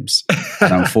problems.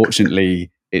 And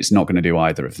unfortunately, it's not going to do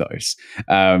either of those.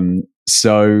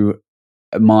 So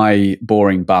my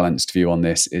boring, balanced view on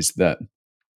this is that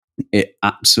it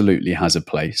absolutely has a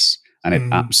place and it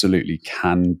absolutely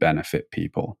can benefit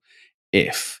people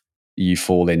if you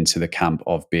fall into the camp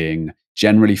of being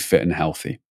generally fit and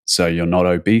healthy. So you're not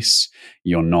obese,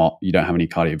 you don't have any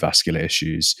cardiovascular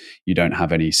issues, you don't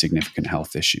have any significant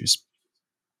health issues.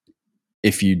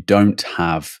 If you don't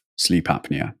have sleep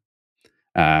apnea,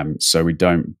 so we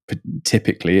don't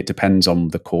typically, it depends on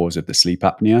the cause of the sleep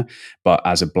apnea, but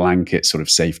as a blanket sort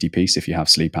of safety piece, if you have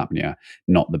sleep apnea,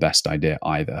 not the best idea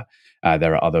either.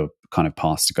 There are other kind of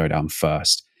paths to go down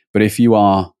first. But if you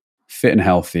are fit and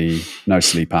healthy, no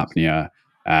sleep apnea,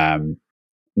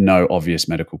 no obvious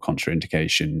medical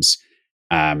contraindications,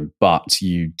 but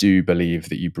you do believe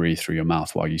that you breathe through your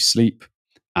mouth while you sleep,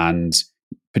 and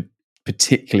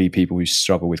particularly people who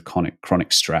struggle with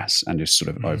chronic stress and just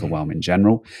sort of overwhelm in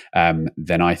general,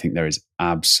 then I think there is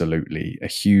absolutely a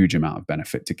huge amount of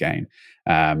benefit to gain.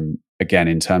 Again,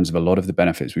 in terms of a lot of the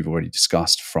benefits we've already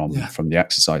discussed from the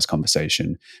exercise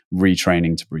conversation,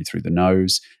 retraining to breathe through the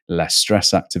nose, less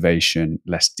stress activation,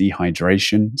 less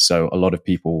dehydration. So a lot of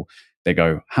people, they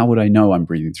go, how would I know I'm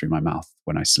breathing through my mouth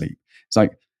when I sleep? It's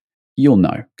like, you'll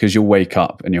know, because you'll wake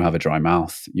up and you'll have a dry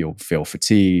mouth, you'll feel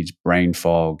fatigued, brain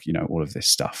fog, all of this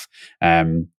stuff.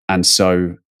 And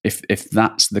so if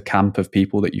that's the camp of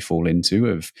people that you fall into,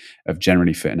 of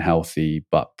generally fit and healthy,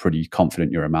 but pretty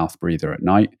confident you're a mouth breather at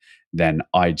night, then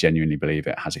I genuinely believe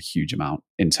it has a huge amount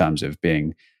in terms of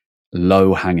being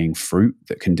low hanging fruit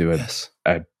that can do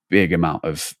a big amount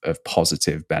of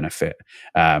positive benefit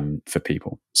for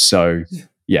people. So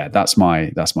yeah, that's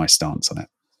my stance on it.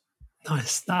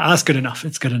 Nice. That's good enough.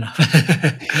 It's good enough.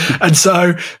 And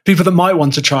so people that might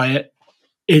want to try it,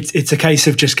 it's a case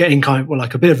of just getting kind of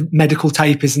like a bit of medical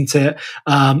tape, isn't it?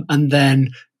 And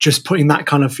then just putting that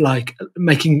kind of like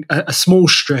making a small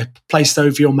strip placed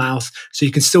over your mouth so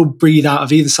you can still breathe out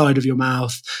of either side of your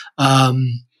mouth.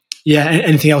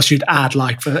 Anything else you'd add,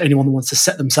 like for anyone that wants to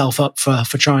set themselves up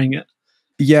for trying it?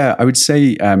 Yeah, I would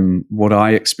say what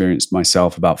I experienced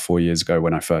myself about 4 years ago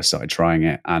when I first started trying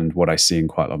it, and what I see in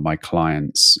quite a lot of my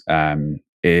clients,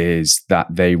 is that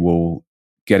they will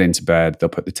get into bed, they'll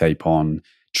put the tape on,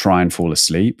 try and fall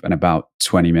asleep, and about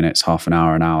 20 minutes, half an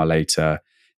hour later,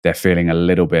 they're feeling a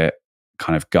little bit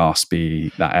kind of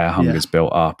gaspy, that air hunger's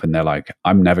built up, and they're like,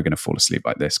 I'm never going to fall asleep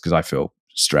like this because I feel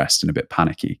stressed and a bit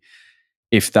panicky.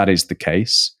 If that is the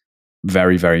case,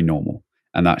 very, very normal.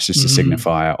 And that's just a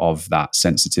signifier of that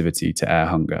sensitivity to air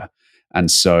hunger.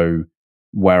 And so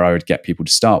where I would get people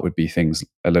to start would be things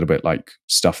a little bit like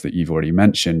stuff that you've already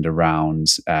mentioned around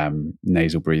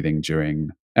nasal breathing during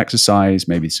exercise,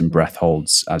 maybe some breath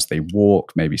holds as they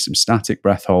walk, maybe some static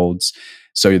breath holds,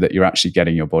 so that you're actually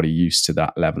getting your body used to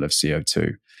that level of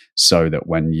CO2, so that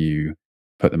when you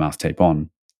put the mouth tape on,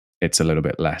 it's a little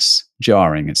bit less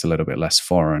jarring, it's a little bit less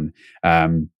foreign.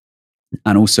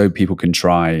 And also people can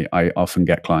try, I often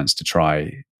get clients to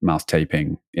try mouth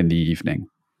taping in the evening,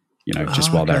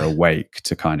 just while they're awake,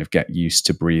 to kind of get used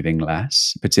to breathing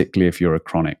less, particularly if you're a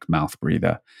chronic mouth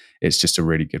breather. It's just a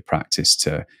really good practice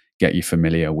to get you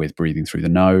familiar with breathing through the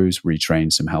nose,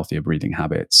 retrain some healthier breathing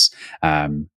habits,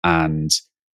 and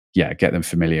get them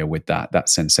familiar with that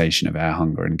sensation of air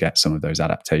hunger and get some of those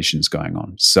adaptations going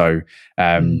on. So,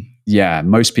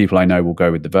 most people I know will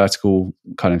go with the vertical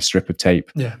kind of strip of tape.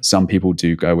 Yeah. Some people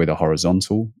do go with a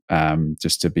horizontal,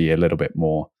 just to be a little bit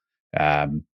more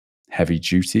heavy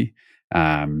duty.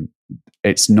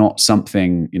 It's not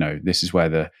something, this is where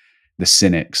the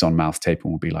cynics on mouth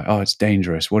taping will be like, oh, it's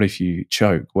dangerous. What if you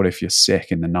choke? What if you're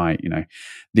sick in the night?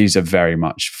 These are very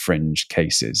much fringe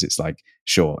cases. It's like,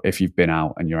 sure, if you've been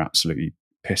out and you're absolutely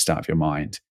pissed out of your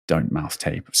mind, don't mouth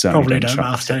tape. Certainly probably don't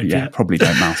mouth tape. Yeah, probably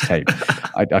don't mouth tape.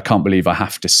 I can't believe I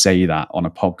have to say that on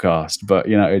a podcast, but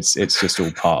it's just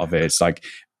all part of it. It's like,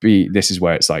 this is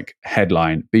where it's like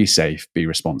headline, be safe, be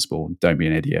responsible, don't be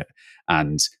an idiot,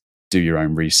 and do your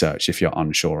own research if you're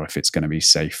unsure if it's going to be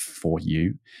safe for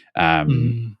you.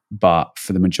 But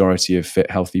for the majority of fit,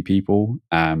 healthy people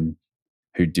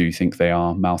who do think they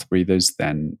are mouth breathers,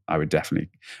 then I would definitely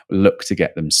look to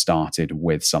get them started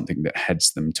with something that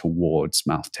heads them towards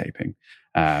mouth taping.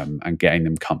 and getting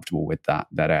them comfortable with that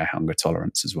air hunger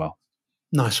tolerance as well.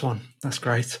 Nice one. That's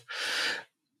great.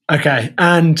 Okay.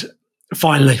 And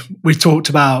finally, we talked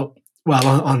about, well,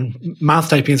 on mouth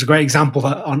taping is a great example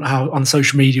that on how on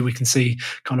social media we can see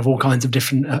kind of all kinds of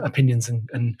different opinions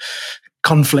and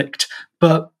conflict.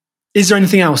 But is there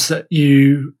anything else that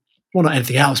well, not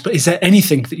anything else, but is there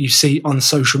anything that you see on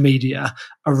social media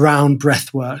around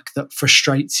breath work that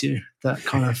frustrates you, that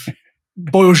kind of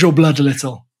boils your blood a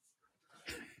little?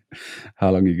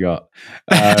 How long you got?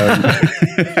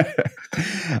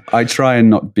 I try and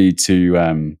not be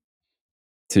too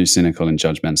cynical and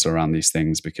judgmental around these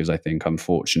things, because I think,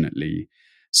 unfortunately,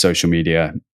 social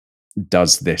media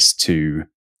does this to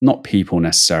not people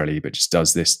necessarily, but just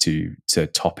does this to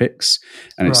topics,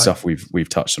 and it's stuff we've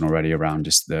touched on already around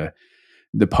just the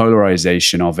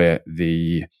polarization of it.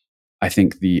 I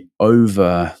think the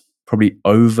over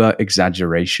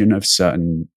exaggeration of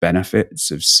certain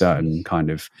benefits of certain kind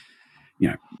of,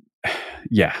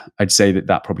 I'd say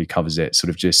that probably covers it. Sort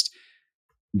of just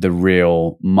the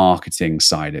real marketing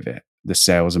side of it, the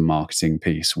sales and marketing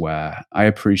piece, where I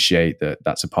appreciate that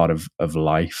that's a part of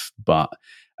life, but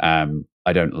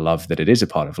I don't love that it is a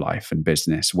part of life and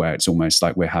business, where it's almost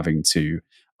like we're having to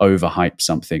overhype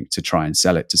something to try and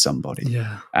sell it to somebody.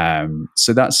 Yeah.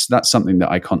 So that's something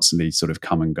that I constantly sort of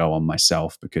come and go on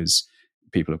myself, because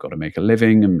people have got to make a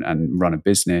living and run a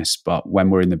business. But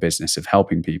when we're in the business of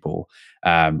helping people,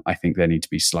 I think there need to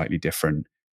be slightly different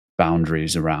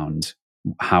boundaries around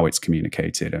how it's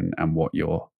communicated and what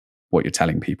you're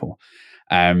telling people.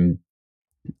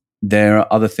 There are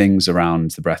other things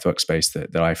around the breathwork space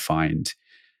that I find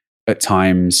at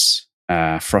times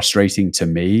frustrating to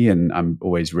me, and I'm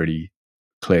always really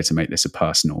clear to make this a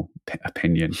personal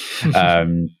opinion.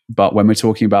 But when we're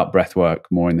talking about breathwork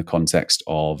more in the context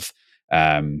of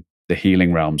the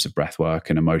healing realms of breathwork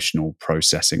and emotional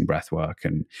processing breathwork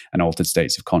and altered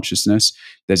states of consciousness,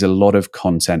 there's a lot of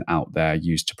content out there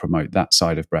used to promote that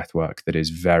side of breathwork that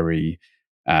is very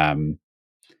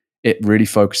it really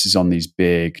focuses on these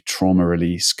big trauma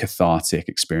release, cathartic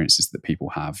experiences that people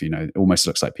have. It almost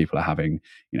looks like people are having,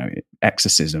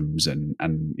 exorcisms and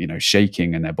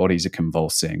shaking, and their bodies are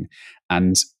convulsing.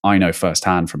 And I know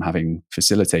firsthand from having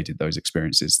facilitated those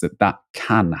experiences that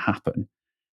can happen.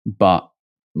 But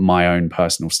my own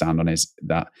personal stand on is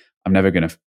that I'm never going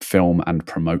to film and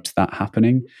promote that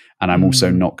happening. And I'm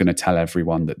also not going to tell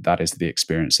everyone that is the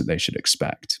experience that they should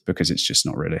expect, because it's just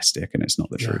not realistic and it's not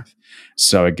the truth.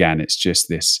 So again, it's just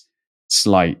this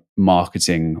slight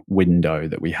marketing window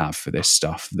that we have for this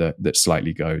stuff that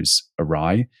slightly goes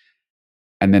awry.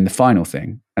 And then the final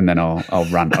thing, and then I'll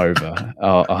rant over.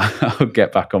 I'll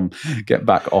get back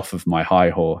off of my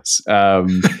high horse.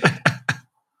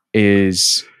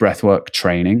 Is breathwork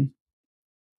training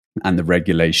and the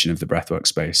regulation of the breathwork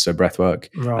space. So breathwork,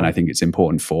 and I think it's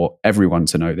important for everyone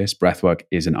to know this, breathwork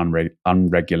is an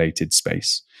unregulated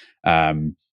space.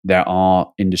 There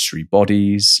are industry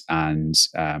bodies and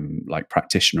like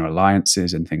practitioner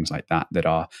alliances and things like that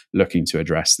are looking to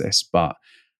address this, but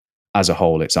as a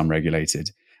whole, it's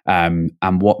unregulated. And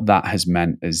what that has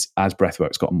meant is, as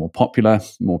breathwork's gotten more popular,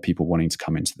 more people wanting to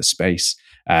come into the space,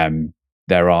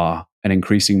 there are an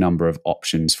increasing number of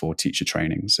options for teacher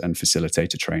trainings and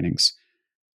facilitator trainings.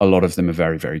 A lot of them are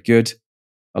very, very good.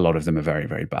 A lot of them are very,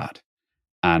 very bad.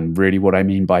 And really what I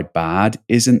mean by bad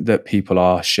isn't that people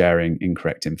are sharing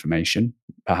incorrect information.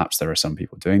 Perhaps there are some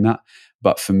people doing that.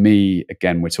 But for me,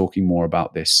 again, we're talking more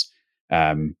about this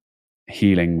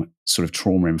healing, sort of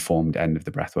trauma-informed end of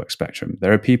the breathwork spectrum.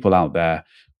 There are people out there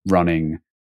running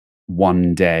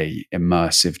one-day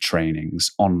immersive trainings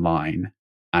online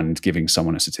and giving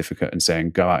someone a certificate and saying,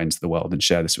 go out into the world and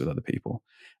share this with other people.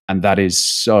 And that is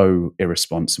so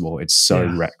irresponsible. It's so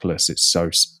reckless. It's so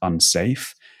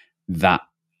unsafe that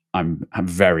I'm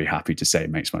very happy to say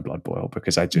it makes my blood boil,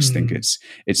 because I just think it's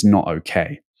not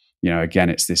okay. Again,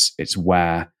 it's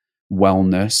where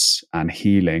wellness and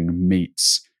healing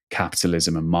meets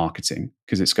capitalism and marketing,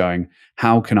 because it's going,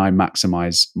 how can I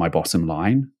maximize my bottom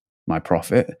line, my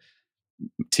profit?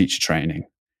 Teacher training.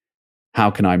 How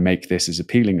can I make this as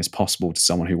appealing as possible to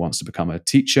someone who wants to become a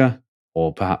teacher,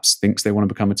 or perhaps thinks they want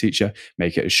to become a teacher?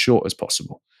 Make it as short as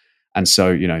possible. And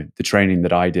so, the training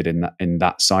that I did in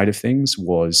that side of things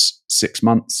was 6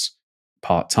 months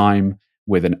part-time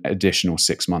with an additional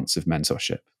 6 months of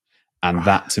mentorship. And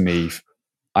that, to me,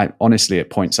 I honestly, at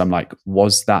points, I'm like,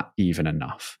 was that even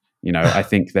enough? I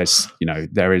think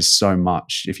there is so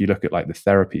much. If you look at like the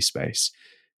therapy space,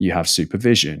 you have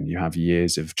supervision, you have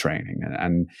years of training,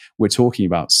 and we're talking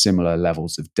about similar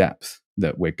levels of depth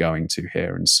that we're going to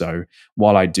here. And so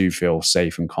while I do feel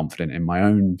safe and confident in my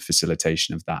own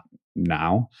facilitation of that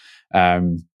now.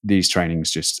 These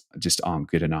trainings just aren't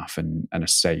good enough and are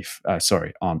safe.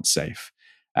 Aren't safe.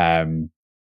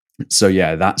 So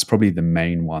yeah, that's probably the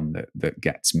main one that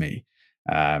gets me.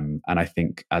 And I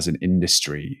think as an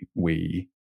industry, we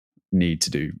need to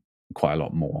do quite a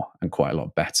lot more and quite a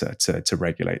lot better to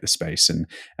regulate the space and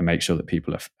make sure that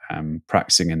people are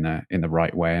practicing in the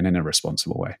right way and in a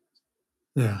responsible way.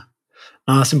 Yeah.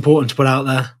 That's important to put out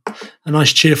there. A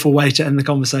nice cheerful way to end the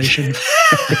conversation.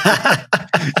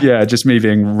 Yeah, just me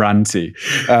being ranty.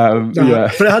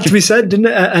 Yeah. But it had to be said, didn't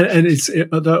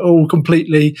it? And they're all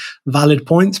completely valid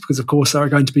points, because of course there are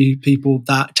going to be people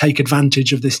that take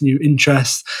advantage of this new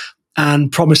interest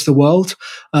and promise the world.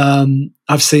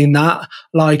 I've seen that.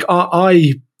 Like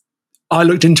I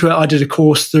looked into it. I did a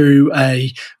course through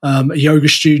a yoga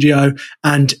studio,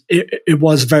 and it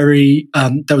was very.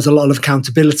 There was a lot of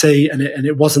accountability, and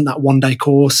it wasn't that one day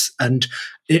course, and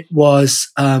it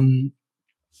was.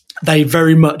 They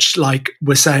very much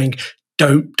were saying,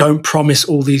 don't promise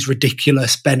all these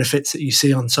ridiculous benefits that you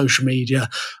see on social media.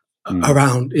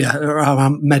 Around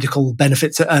medical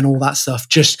benefits and all that stuff.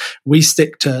 Just we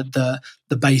stick to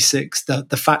the basics. The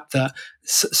fact that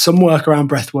some work around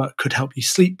breath work could help you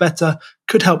sleep better,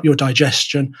 could help your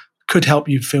digestion, could help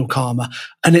you feel calmer.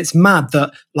 And it's mad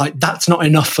that that's not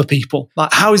enough for people.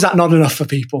 How is that not enough for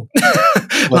people?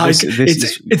 Well,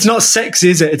 it's not sexy,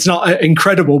 is it? It's not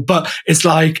incredible, but it's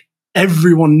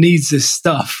everyone needs this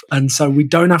stuff. And so we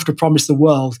don't have to promise the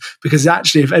world, because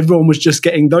actually if everyone was just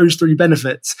getting those 3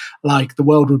 benefits, the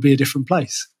world would be a different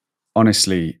place.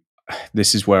 Honestly,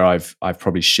 this is where I've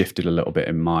probably shifted a little bit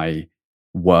in my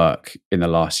work in the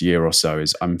last year or so.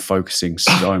 Is I'm focusing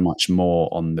so much more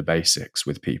on the basics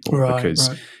with people, because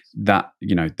that,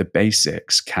 the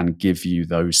basics can give you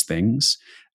those things.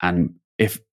 And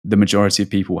if the majority of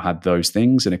people had those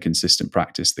things in a consistent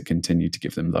practice that continued to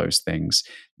give them those things,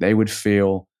 they would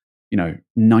feel,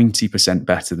 90%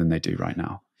 better than they do right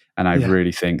now. And I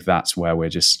really think that's where we're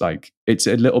just it's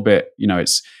a little bit,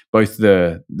 it's both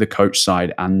the coach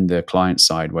side and the client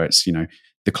side, where it's,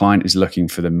 the client is looking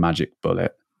for the magic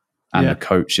bullet and the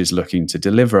coach is looking to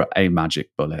deliver a magic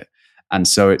bullet. And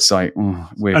so it's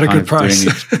we're at a good price.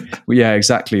 Yeah,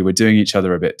 exactly. We're doing each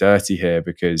other a bit dirty here,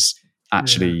 because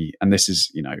actually, and this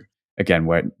is, again,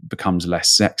 where it becomes less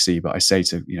sexy, but I say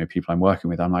to, people I'm working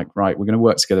with, I'm like, right, we're going to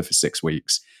work together for 6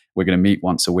 weeks. We're going to meet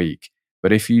once a week.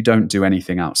 But if you don't do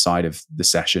anything outside of the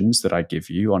sessions that I give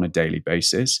you on a daily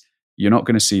basis, you're not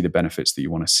going to see the benefits that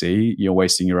you want to see. You're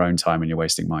wasting your own time and you're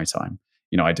wasting my time.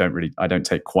 I don't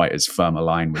take quite as firm a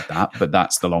line with that, but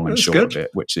that's the long and short of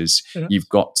it, which is you've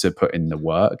got to put in the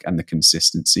work and the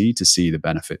consistency to see the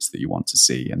benefits that you want to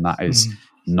see. And that is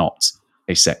not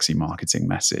a sexy marketing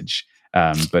message,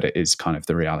 but it is kind of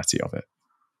the reality of it.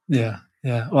 Yeah.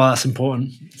 Well, that's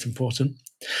important. It's important.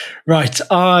 Right.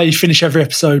 I finish every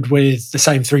episode with the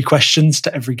same 3 questions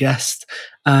to every guest.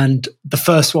 And the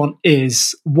first one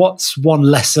is, what's one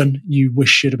lesson you wish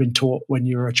should have been taught when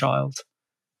you were a child?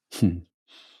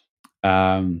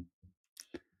 I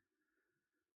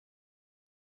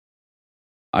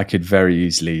could very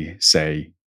easily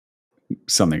say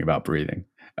something about breathing.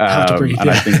 How to breathe, and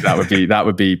I think that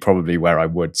would be probably where I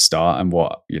would start, and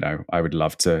what I would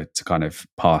love to kind of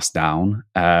pass down.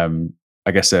 I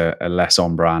guess a less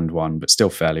on brand one, but still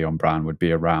fairly on brand, would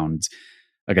be around,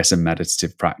 I guess, a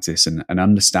meditative practice and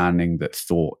understanding that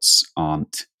thoughts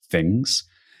aren't things.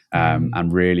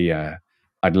 And really,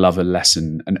 I'd love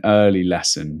an early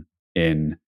lesson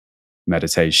in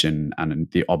meditation and in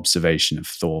the observation of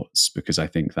thoughts, because I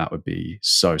think that would be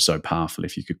so powerful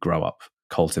if you could grow up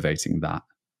cultivating that.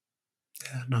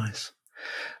 Yeah, nice.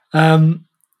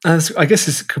 As I guess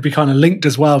this could be kind of linked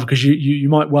as well, because you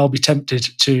might well be tempted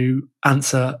to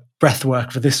answer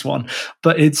breathwork for this one,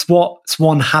 but what's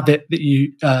one habit that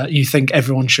you think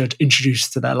everyone should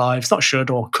introduce to their lives, not should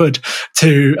or could,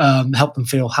 to help them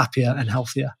feel happier and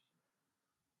healthier?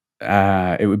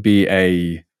 It would be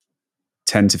a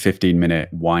 10 to 15 minute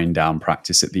wind down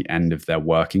practice at the end of their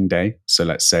working day. So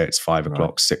let's say it's 5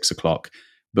 o'clock, 6 o'clock,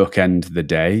 bookend the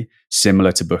day,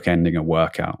 similar to bookending a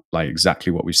workout, like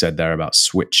exactly what we said there about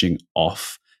switching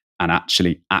off and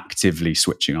actually actively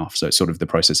switching off. So it's sort of the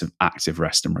process of active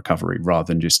rest and recovery rather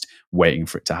than just waiting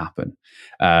for it to happen.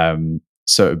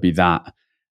 So it would be that.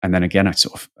 And then again, I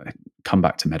sort of come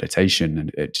back to meditation, and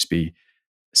it'd just be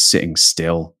sitting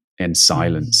still in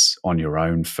silence on your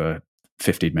own for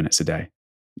 15 minutes a day.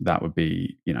 That would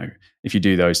be, if you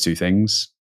do those 2 things,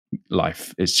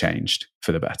 life is changed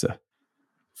for the better.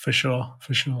 For sure.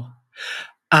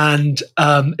 And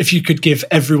if you could give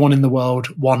everyone in the world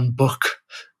one book,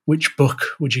 which book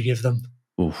would you give them?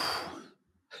 Oof.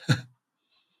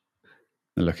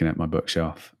 They're looking at my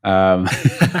bookshelf.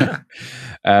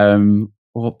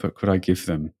 What book would I give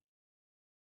them?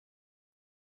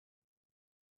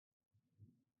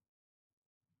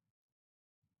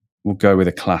 We'll go with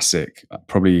a classic,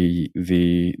 probably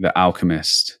The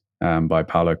Alchemist by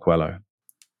Paulo Coelho.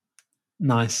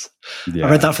 Nice. Yeah.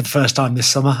 I read that for the first time this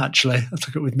summer, actually. I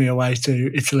took it with me away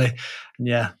to Italy. And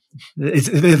yeah,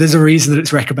 there's a reason that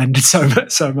it's recommended so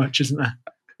much, isn't there?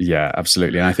 Yeah,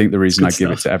 absolutely. And I think the reason I give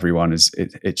stuff. it to everyone is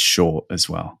it's short as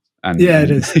well. And yeah, it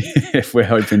is. If we're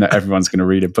hoping that everyone's going to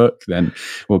read a book, then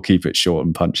we'll keep it short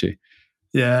and punchy.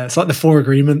 Yeah, it's like the Four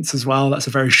Agreements as well. That's a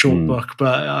very short book,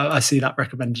 but I see that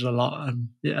recommended a lot. And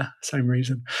yeah, same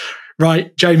reason.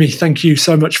 Right, Jamie, thank you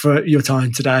so much for your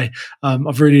time today.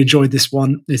 I've really enjoyed this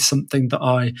one. It's something that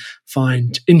I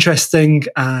find interesting,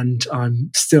 and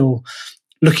I'm still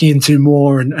looking into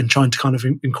more and trying to kind of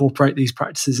incorporate these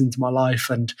practices into my life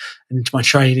and into my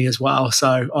training as well.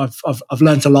 So I've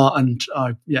learned a lot, and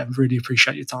I really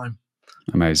appreciate your time.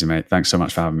 Amazing, mate. Thanks so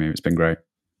much for having me. It's been great.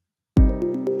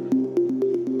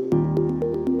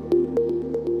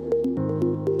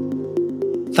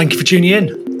 Thank you for tuning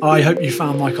in. I hope you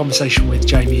found my conversation with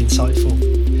Jamie insightful.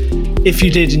 If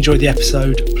you did enjoy the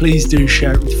episode, please do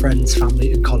share it with friends,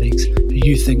 family, and colleagues who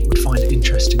you think would find it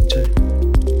interesting too.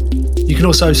 You can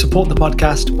also support the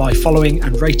podcast by following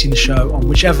and rating the show on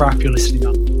whichever app you're listening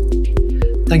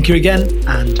on. Thank you again,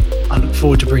 and I look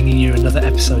forward to bringing you another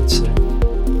episode soon.